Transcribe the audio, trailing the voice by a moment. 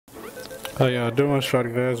How y'all doing?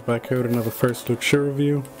 Shorty guys back here with another first look shoe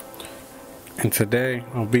review. And today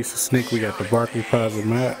on Beast of Sneak we got the Barkley Posite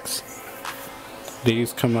Max.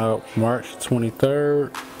 These come out March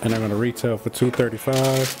 23rd and they're going to retail for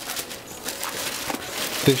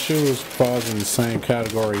 $235. This shoe falls in the same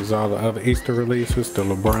category as all the other Easter releases, the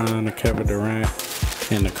LeBron, the Kevin Durant,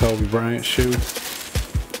 and the Kobe Bryant shoe.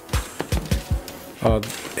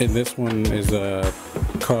 And this one is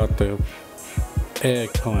called the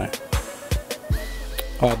Eggplant.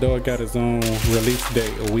 Although it got its own release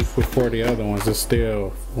date a week before the other ones, it's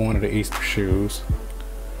still one of the Easter shoes.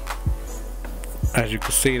 As you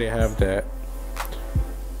can see, they have that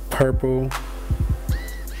purple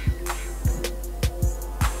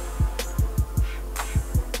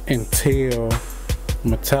and teal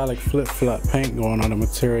metallic flip-flop paint going on the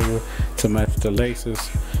material to match the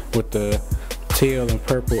laces with the teal and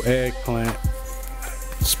purple eggplant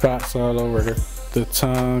spots all over the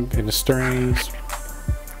tongue and the strings.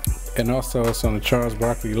 And also it's on the Charles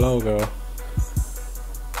Barkley logo.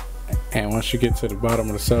 And once you get to the bottom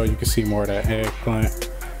of the sole, you can see more of that eggplant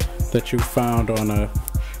that you found on the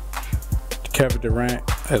Kevin Durant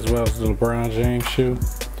as well as the LeBron James shoe.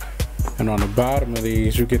 And on the bottom of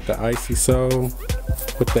these, you get the icy sole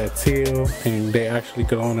with that teal, and they actually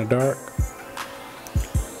glow in the dark.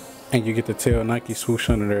 And you get the teal Nike swoosh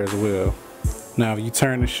under there as well. Now, if you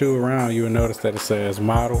turn the shoe around, you will notice that it says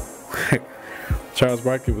model. Charles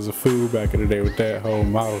Barkley was a fool back in the day with that whole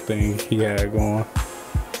model thing he had going.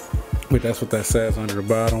 But that's what that says under the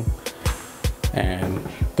bottom. And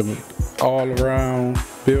the all around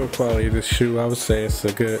build quality of this shoe, I would say it's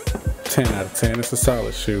a good 10 out of 10. It's a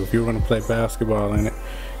solid shoe. If you're going to play basketball in it,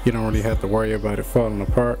 you don't really have to worry about it falling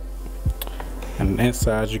apart. And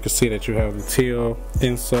inside you can see that you have the teal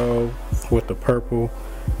insole with the purple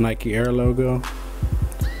Nike Air logo.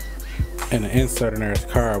 And the insert in there is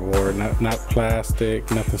cardboard, not plastic,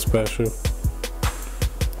 nothing special.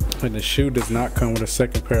 And the shoe does not come with a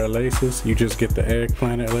second pair of laces. You just get the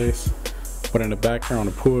eggplant lace. But in the back here on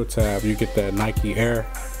the pull tab, you get that Nike Air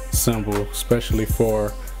symbol, especially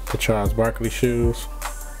for the Charles Barkley shoes.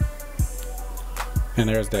 And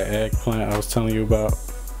there's that eggplant I was telling you about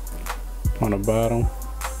on the bottom.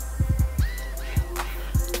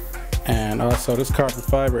 And also this carbon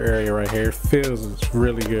fiber area right here feels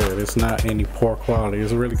really good. It's not any poor quality.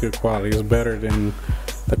 It's really good quality. It's better than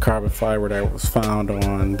the carbon fiber that was found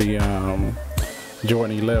on the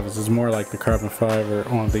Jordan 11s. It's more like the carbon fiber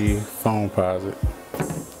on the Foamposite.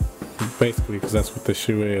 Basically, because that's what the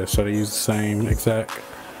shoe is. So they use the same exact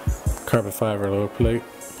carbon fiber little plate.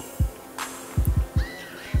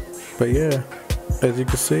 But yeah, as you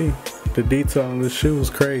can see, the detail on the shoe is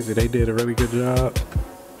crazy. They did a really good job.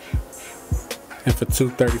 And for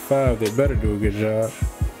 $235, they better do a good job.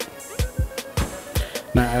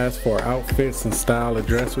 Now, as for outfits and style of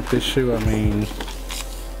dress with this shoe, I mean,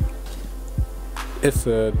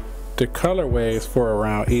 the colorway is for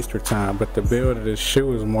around Easter time, but the build of this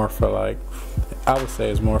shoe is more for like, I would say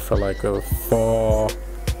it's more for like a fall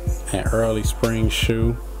and early spring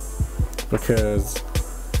shoe, because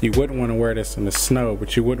you wouldn't want to wear this in the snow,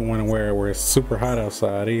 but you wouldn't want to wear it where it's super hot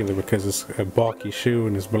outside either, because it's a bulky shoe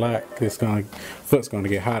and it's black. Foot's gonna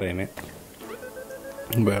get hot in it.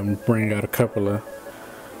 But I'm bringing out a couple of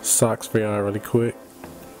socks for y'all really quick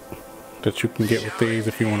that you can get with these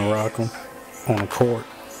if you want to rock them on a court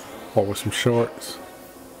or with some shorts.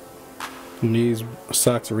 And these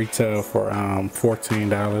socks retail for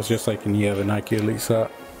 $14, just like any other Nike Elite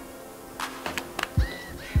sock.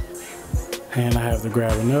 And I have to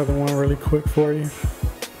grab another one really quick for you.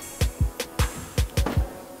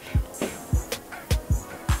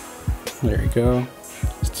 There you go.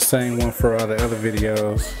 It's the same one for all the other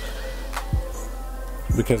videos,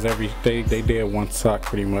 because they did one sock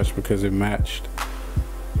pretty much, because it matched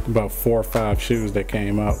about 4 or 5 shoes that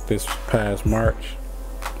came out this past March.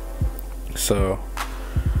 So,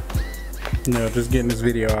 you know, just getting this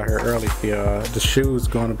video out here early for y'all. The shoe is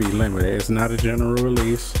going to be limited. It's not a general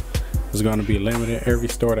release. It's going to be limited. Every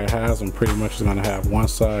store that has them pretty much is going to have one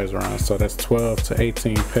size around. So that's 12 to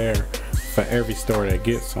 18 pair for every store that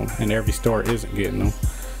gets them, and every store isn't getting them.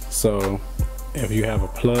 So if you have a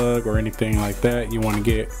plug or anything like that, you want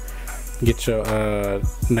to get your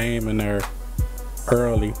name in there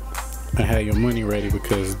early and have your money ready,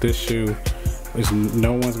 because this shoe is,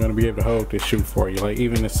 no one's going to be able to hold this shoe for you. Like,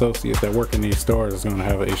 even associates that work in these stores is going to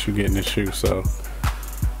have an issue getting this shoe. So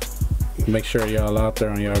make sure y'all out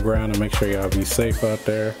there on y'all ground, and make sure y'all be safe out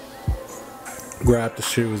there. Grab the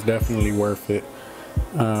shoe, is definitely worth it.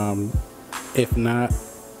 If not,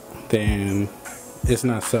 then it's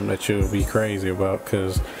not something that you'll be crazy about,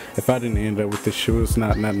 because if I didn't end up with this shoe, it's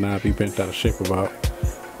not nothing I'd be bent out of shape about.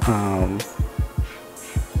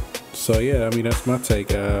 So yeah, I mean, that's my take.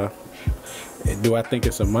 Do I think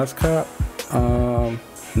it's a must cop?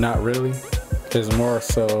 Not really. It's more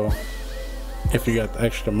so, if you got the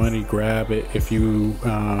extra money, grab it. If you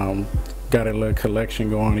got a little collection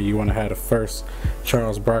going and you want to have the first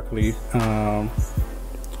Charles Barkley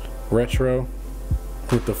retro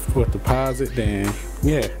with the Posite, then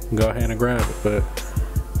yeah, go ahead and grab it. But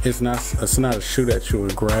it's not a shoe that you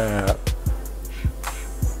would grab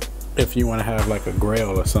if you want to have like a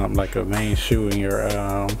grail or something, like a main shoe in your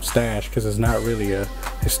stash, because it's not really a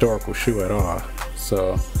historical shoe at all.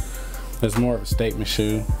 So it's more of a statement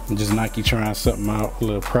shoe, just Nike trying something out, a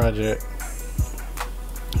little project.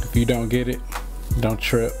 If you don't get it, don't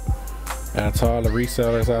trip. To all the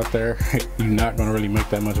resellers out there, you're not going to really make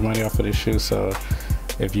that much money off of this shoe. So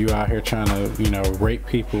if you out here trying to, you know, rape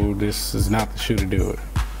people, this is not the shoe to do it.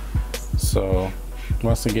 So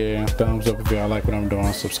once again, thumbs up if y'all like what I'm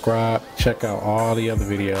doing. Subscribe, check out all the other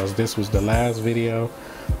videos. This was the last video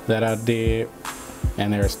that I did,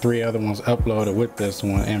 and there's 3 other ones uploaded with this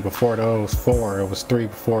one, and before those 4, it was 3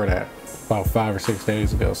 before that, about 5 or 6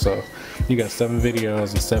 days ago. So you got 7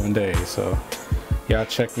 videos in 7 days. So y'all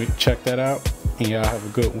check that out, and y'all have a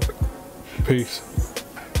good one. Peace.